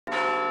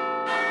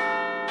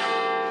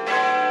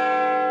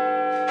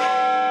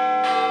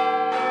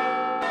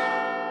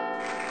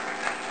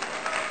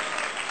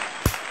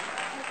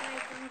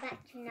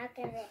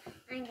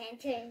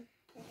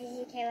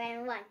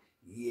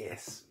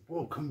Yes,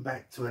 welcome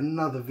back to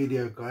another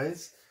video,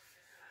 guys.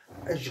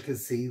 As you can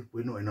see,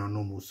 we're not in our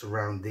normal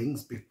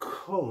surroundings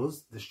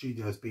because the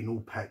studio has been all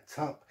packed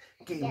up,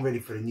 getting ready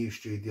for the new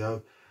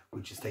studio,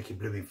 which is taking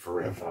blooming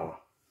forever.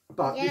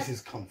 But this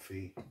is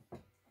comfy.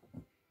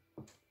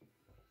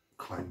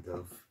 Kind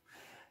of.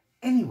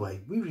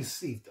 Anyway, we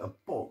received a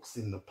box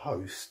in the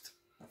post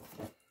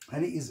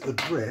and it is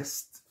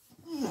addressed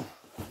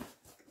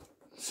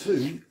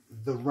to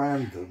the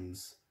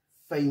Randoms,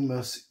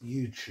 famous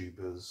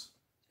YouTubers.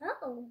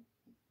 Oh.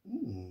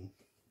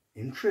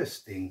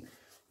 Interesting.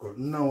 Got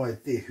no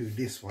idea who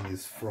this one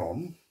is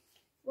from.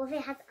 Well, I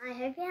hope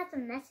it has a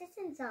message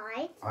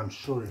inside. I'm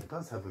sure it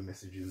does have a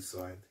message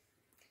inside.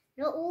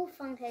 Not all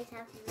Funkos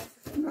have a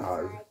message inside.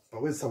 No,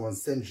 but when someone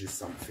sends you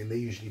something, they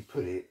usually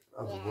put it.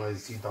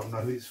 Otherwise, you don't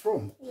know who it's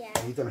from. Yeah.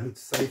 And you don't know who to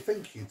say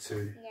thank you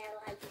to. Yeah,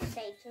 like you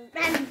say to a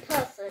random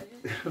person.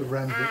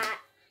 Random.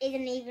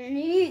 Isn't even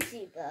a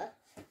YouTuber.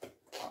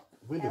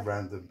 We're the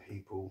random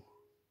people.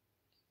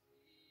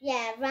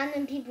 Yeah,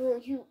 random people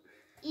who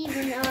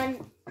even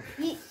on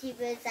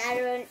YouTubers that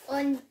are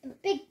on the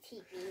big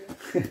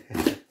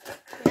TV.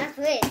 That's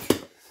weird.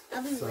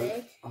 That'd be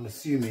weird. I'm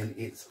assuming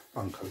it's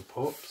Funko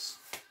Pops.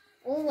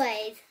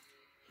 Always.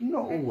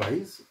 Not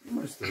always,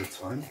 most of the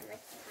time.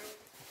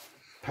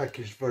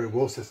 Packaged very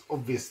well, so it's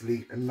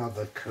obviously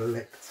another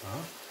collector.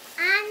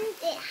 And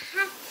it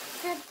has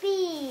to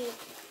be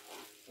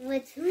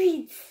with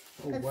sweets.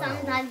 Because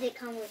sometimes it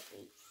comes with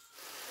sweets.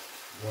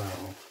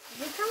 Wow.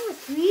 Does it come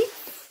with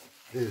sweets?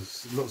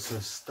 There's lots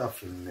of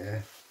stuff in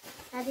there.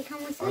 Does it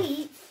come with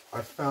sweets?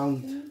 I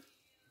found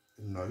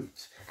the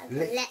note.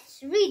 Okay,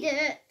 let's read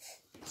it.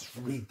 Let's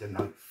read the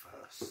note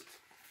first.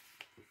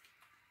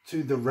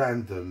 To the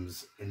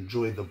Randoms,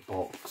 enjoy the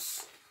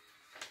box.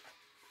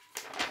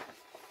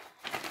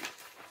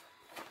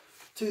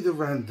 To the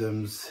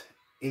Randoms,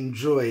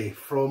 enjoy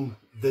from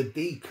the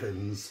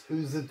Deacons.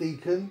 Who's the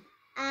Deacon?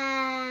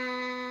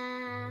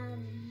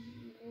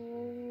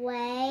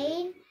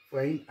 Wayne.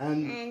 Wayne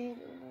and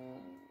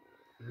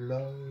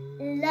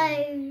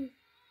Logan.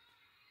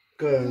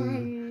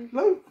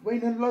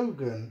 Wayne and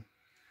Logan.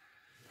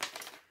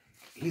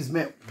 He's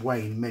met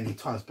Wayne many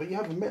times, but you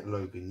haven't met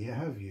Logan yet,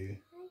 have you?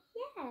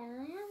 Yeah, I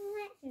haven't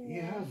met him You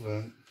yet.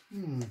 haven't?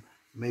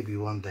 Maybe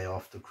one day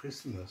after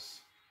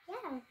Christmas.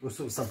 Yeah. We'll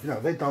sort something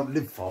out. They don't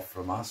live far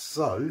from us,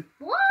 so...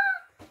 What?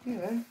 Yeah.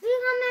 Look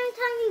how many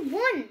times we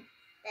won,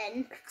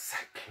 then.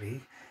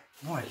 Exactly.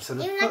 Right, so...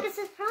 Even like a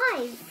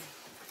surprise.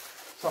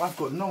 So I've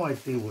got no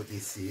idea what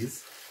this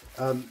is.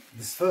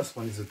 This first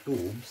one is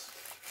adorbs.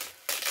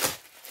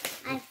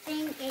 I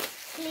think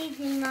it's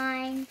pleasing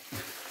mine.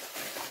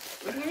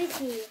 Let me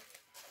see.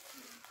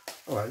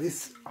 Alright,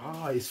 this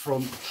is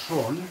from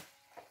Tron.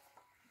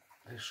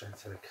 Let's show it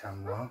to the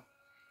camera.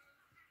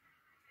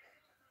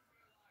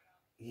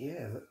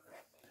 Yeah,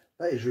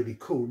 that is really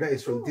cool. That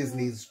is from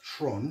Disney's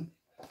Tron.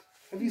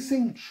 Have you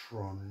seen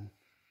Tron?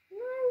 No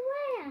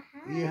way I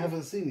have. You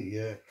haven't seen it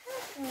yet?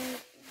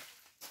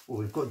 Well,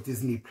 we've got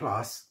Disney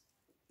Plus.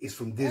 It's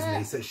from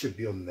Disney, so it should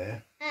be on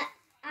there.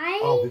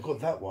 Oh, we've got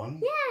that one.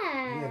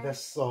 Yeah. Yeah,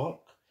 that's Sark.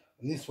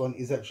 And this one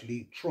is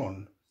actually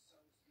Tron.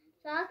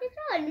 Sark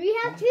and Tron. We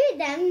have two of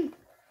them.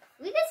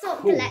 We can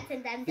start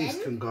collecting them then.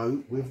 This can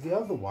go with the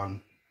other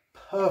one.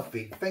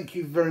 Perfect. Thank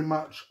you very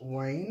much,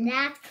 Wayne.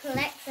 That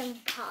collection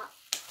part.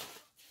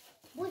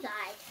 Was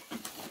I?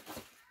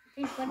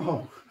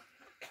 Oh.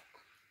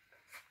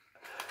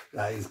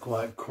 That is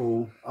quite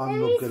cool. I'm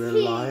not going to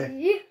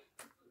lie.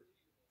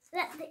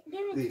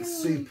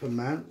 It's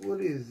Superman. What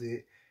is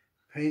it?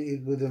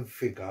 Painted wooden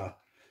figure.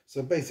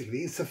 So basically,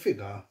 it's a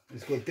figure.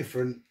 It's got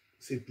different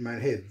Superman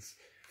heads.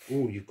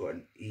 Oh, you've got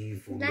an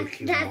evil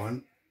looking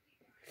one.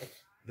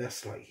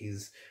 That's like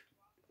his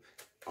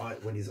eye,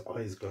 when his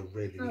eyes go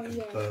red and he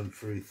can burn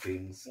through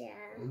things. Yeah.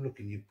 Oh, look,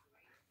 and you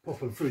pop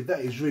them through. That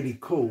is really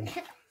cool.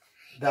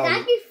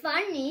 That'd be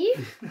funny.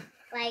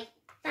 Like,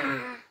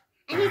 and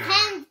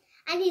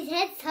his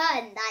head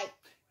turned like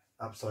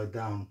upside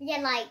down.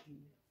 Yeah, like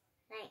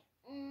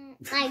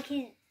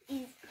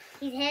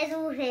his hair's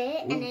all here,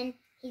 and then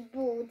he's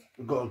bald.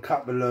 We've got a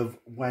couple of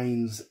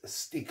Wayne's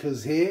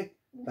stickers here.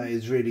 That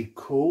is really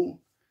cool.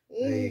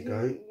 There you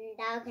go.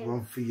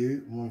 One for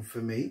you, one for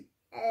me.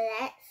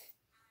 Let's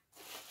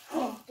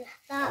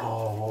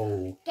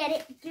get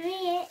it, do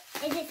it.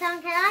 Is it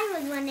something I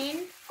was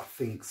running? I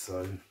think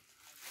so.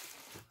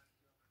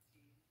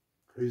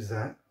 Who's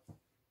that?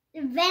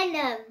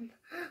 Venom.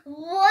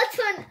 What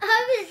on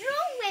earth is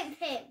wrong with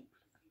him?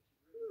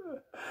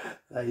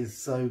 That is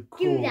so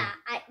cool. Do that.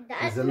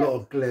 There's a lot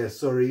of glare,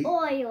 sorry.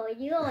 Oi,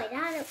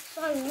 that looks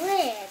so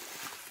weird.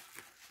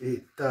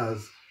 It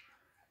does.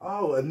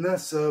 Oh, and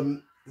that's,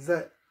 is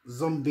that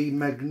Zombie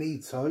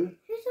Magneto?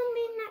 Who's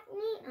Zombie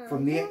Magneto?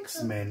 From the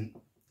X-Men.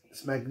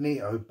 It's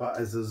Magneto, but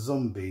as a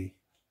zombie.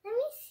 Let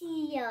me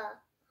see.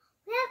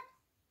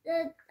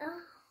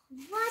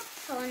 What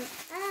on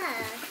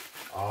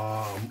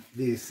earth?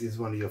 This is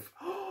one of your...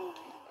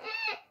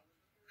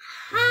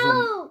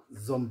 Hulk!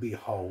 Zombie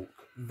Hulk.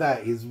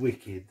 That is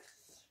wicked.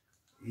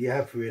 You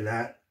happy with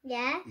that?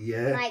 Yeah?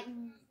 Yeah. Like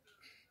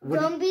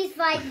Zombies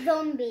fight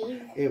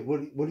zombies. Yeah,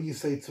 what do you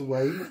say to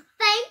Wayne?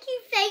 Thank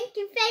you, thank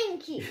you,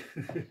 thank you.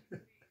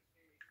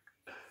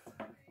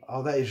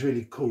 Oh, that is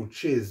really cool.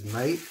 Cheers,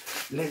 mate.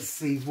 Let's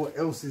see what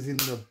else is in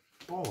the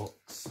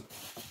box.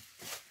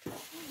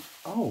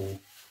 Oh.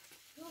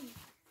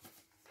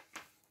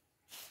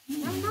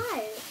 Oh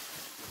no.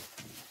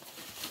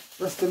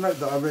 That's the note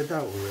that I read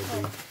out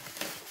already.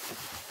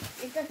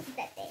 It's just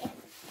that there.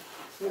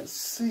 Let's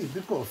see.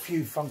 We've got a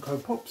few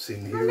Funko Pops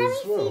in here Let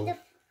as me well. see the.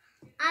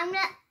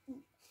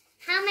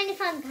 How many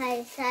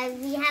Funkos? So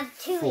we have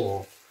 2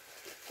 4. each.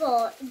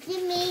 4.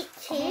 Give me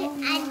 2,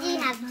 and you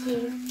have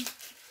 2.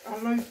 I'll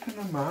open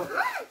them up.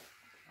 Ah!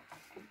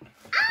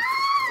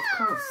 I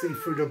can't see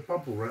through the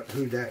bubble wrap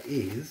who that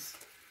is.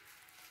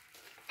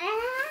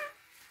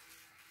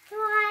 Do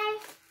I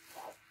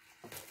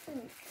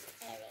think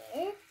there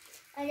is?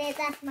 Oh, there,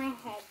 that's my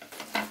head.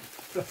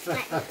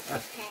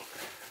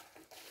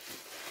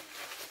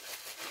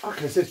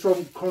 Okay, so it's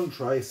from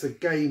Contra. It's a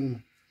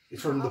game.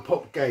 It's from the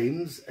Pop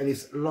Games, and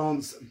it's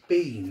Lance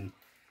Bean.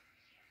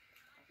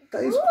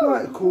 That is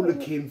quite a cool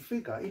looking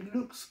figure. He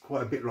looks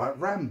quite a bit like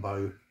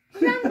Rambo.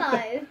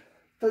 Rambo?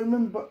 Don't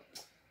remember.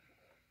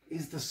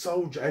 He's the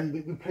soldier, and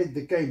we played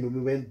the game when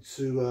we went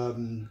to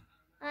the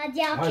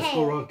arcade. high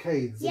school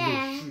arcades. Yeah.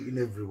 And we were shooting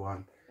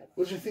everyone.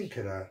 What do you think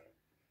of that?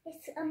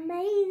 It's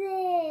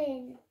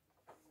amazing.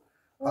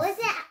 Was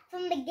it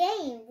from the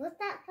game? Was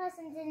that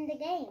person in the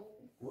game?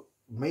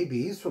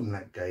 Maybe he's from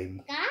that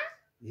game. That?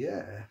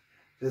 Yeah.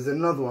 There's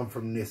another one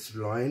from this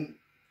line.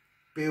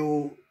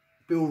 Bill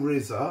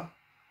Rizza.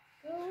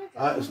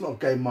 It's not a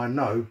game I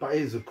know, but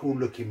it is a cool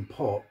looking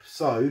pop.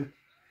 So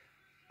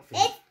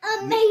it's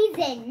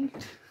amazing.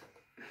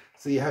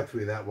 So you're happy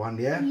with that one,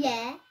 yeah?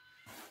 Yeah.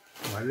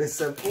 Right, let's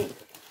have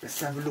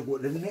a look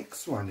what the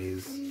next one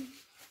is.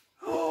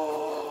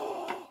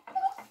 Oh.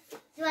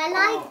 Do I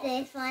like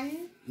this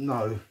one?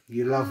 No,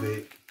 you love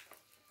it.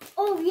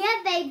 Oh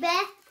yeah, baby.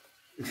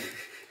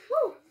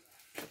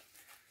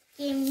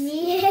 Give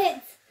me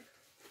it.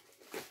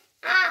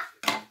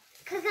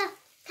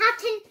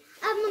 Captain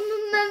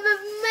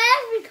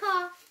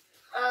America.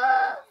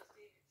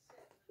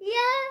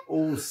 Yeah.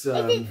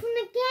 Awesome. Is it from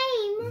the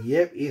game?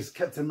 Yep, it's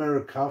Captain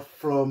America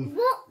from...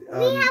 What?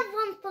 We have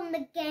one from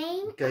the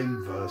game.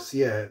 Gameverse,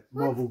 yeah.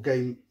 Marvel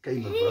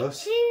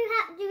Gamerverse. Who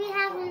do we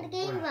have from the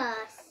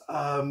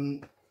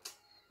Gameverse?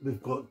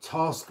 We've got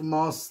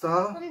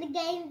Taskmaster. From the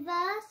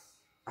Gameverse.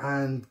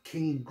 And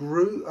King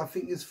Groot, I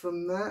think, is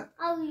from that.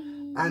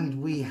 Oh.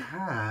 And we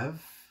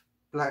have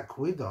Black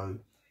Widow.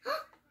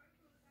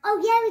 Oh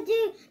yeah, we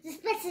do. The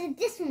special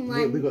edition one.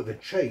 Yeah, we got the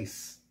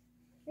Chase.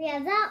 We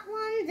have that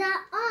one.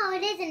 Oh,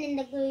 it isn't in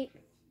the group.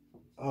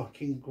 Oh,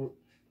 King Groot.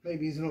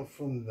 Maybe he's not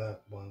from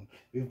that one.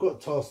 We've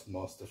got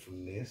Taskmaster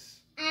from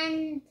this.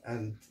 And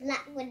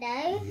Black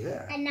Widow.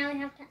 Yeah. And now we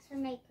have Captain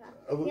America.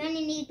 We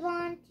only need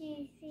 1,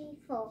 2, 3,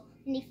 4.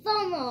 We need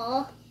 4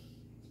 more.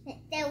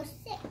 There was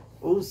 6.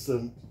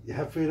 Awesome. You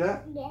happy with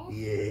that? Yeah.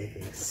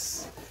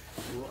 Yes.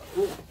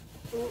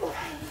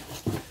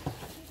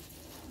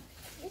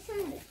 This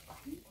one.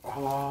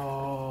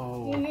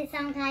 Oh. This is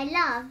something I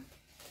love.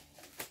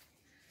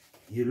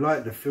 You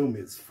like the film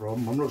it's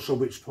from. I'm not sure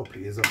which pop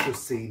it is. I've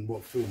just seen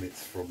what film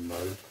it's from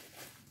though.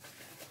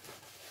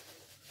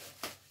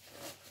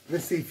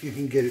 Let's see if you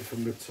can get it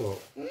from the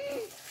top.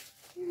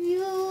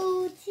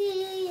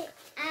 Beauty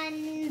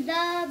and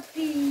the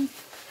Beast.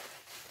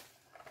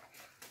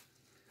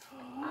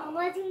 Oh,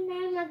 what's his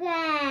name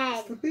again?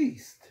 It's the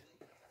Beast.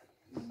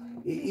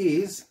 It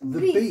is the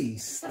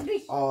Beast.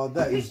 Oh,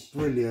 that is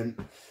brilliant.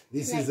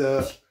 This is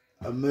a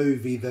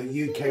movie that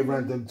UK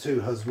Random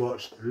 2 has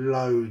watched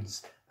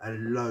loads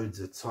and loads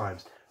of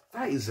times.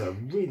 That is a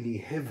really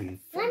heavy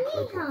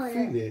Funko Pop.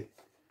 Feel it.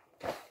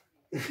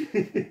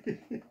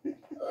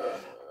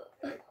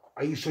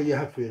 Are you sure you're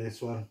happy with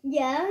this one?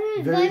 Yeah,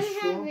 very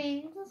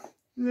happy.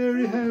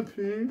 Very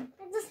happy.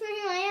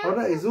 Oh,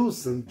 that is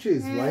awesome.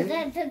 Cheers, Wayne.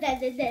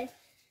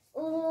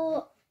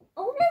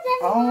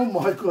 Oh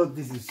my God,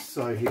 this is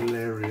so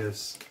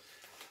hilarious.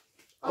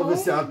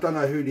 Obviously, I don't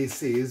know who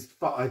this is,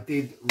 but I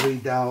did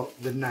read out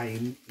the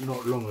name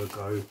not long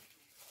ago.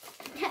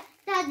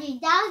 Daddy.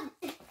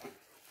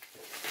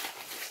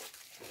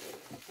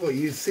 What,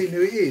 you've seen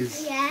who it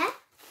is? Yeah.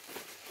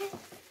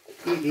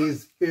 It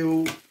is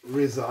Bill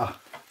Rizza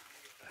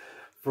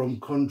from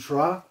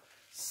Contra.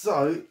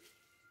 So,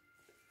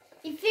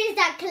 you finished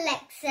that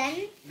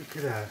collection. look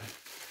at that.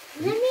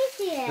 Let me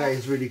see it. That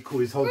is really cool.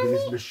 He's holding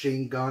his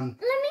machine gun.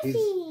 Let me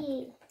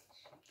see.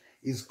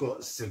 He's got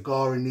a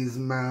cigar in his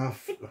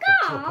mouth. Cigar? Like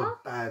a proper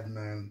bad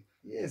man.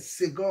 Yeah,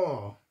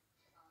 cigar.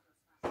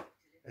 And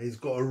he's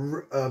got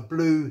a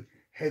blue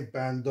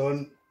headband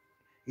on.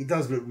 He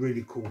does look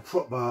really cool.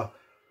 Proper,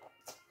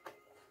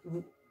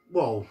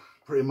 well,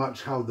 pretty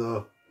much how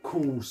the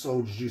cool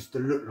soldiers used to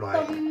look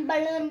like.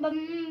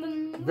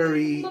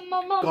 Very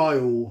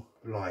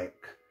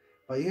Guile-like.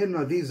 But yeah,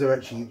 no, these are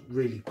actually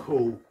really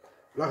cool.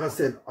 Like I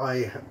said,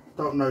 I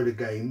don't know the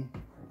game,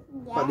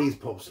 but these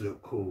pops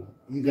look cool.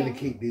 You're going to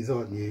keep these,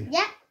 aren't you?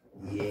 Yeah.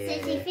 Yeah.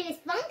 Since we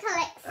finished one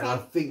collection. And I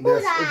think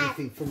that's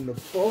everything from the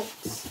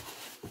box.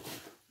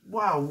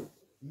 Wow.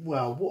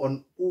 Wow, what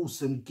an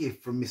awesome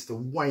gift from Mr.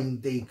 Wayne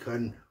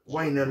Deacon,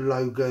 Wayne and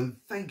Logan.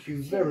 Thank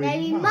you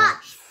very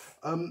much.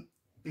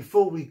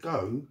 Before we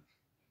go,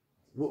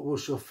 what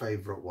was your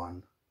favourite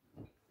one?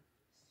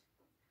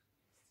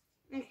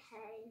 Okay.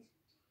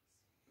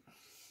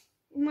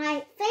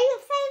 My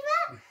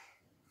favourite?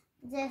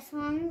 This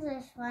one,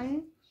 this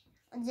one,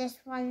 this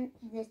one,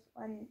 this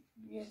one,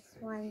 this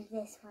one,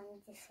 this one,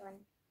 this one,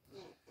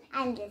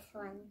 and this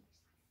one.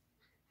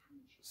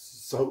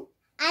 So.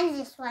 And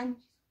this one.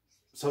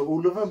 So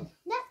all of them?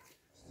 Yep.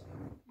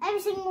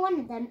 Every single one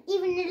of them.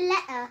 Even the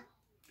letter.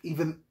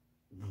 Even,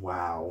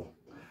 wow.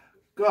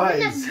 Guys.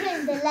 We're not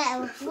putting the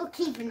letter. We're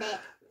keeping it.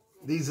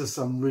 These are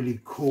some really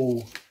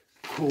cool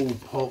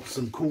pops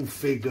and cool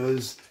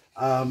figures.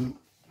 Thank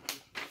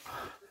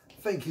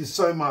you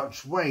so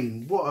much,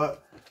 Wayne. What a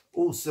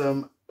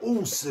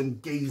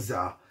awesome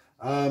geezer.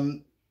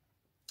 It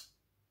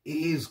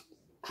is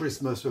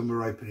Christmas when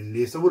we're opening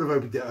this. I would have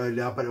opened it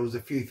earlier, but there was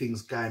a few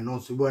things going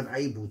on, so we weren't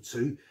able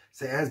to.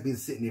 So it has been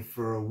sitting here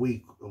for a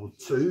week or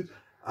two.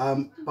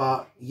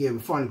 But yeah, we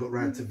finally got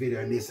round to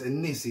videoing this,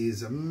 and this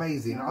is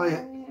amazing.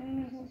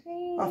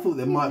 I thought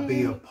there might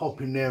be a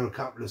pop in there, a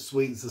couple of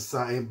sweets or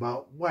something,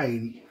 but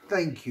Wayne,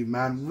 thank you,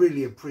 man.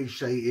 Really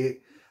appreciate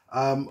it.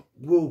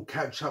 We'll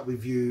catch up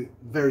with you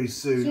very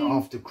soon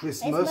after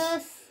Christmas.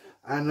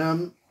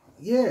 And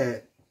yeah,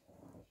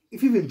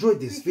 if you've enjoyed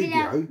this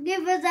video,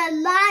 give us a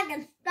like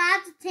and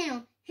subscribe to the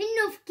channel. Hit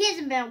the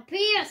notification bell.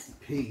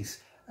 Peace.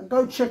 And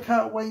go check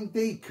out Wayne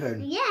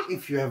Deacon. Yeah.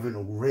 If you haven't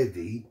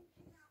already.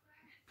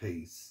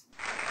 Peace.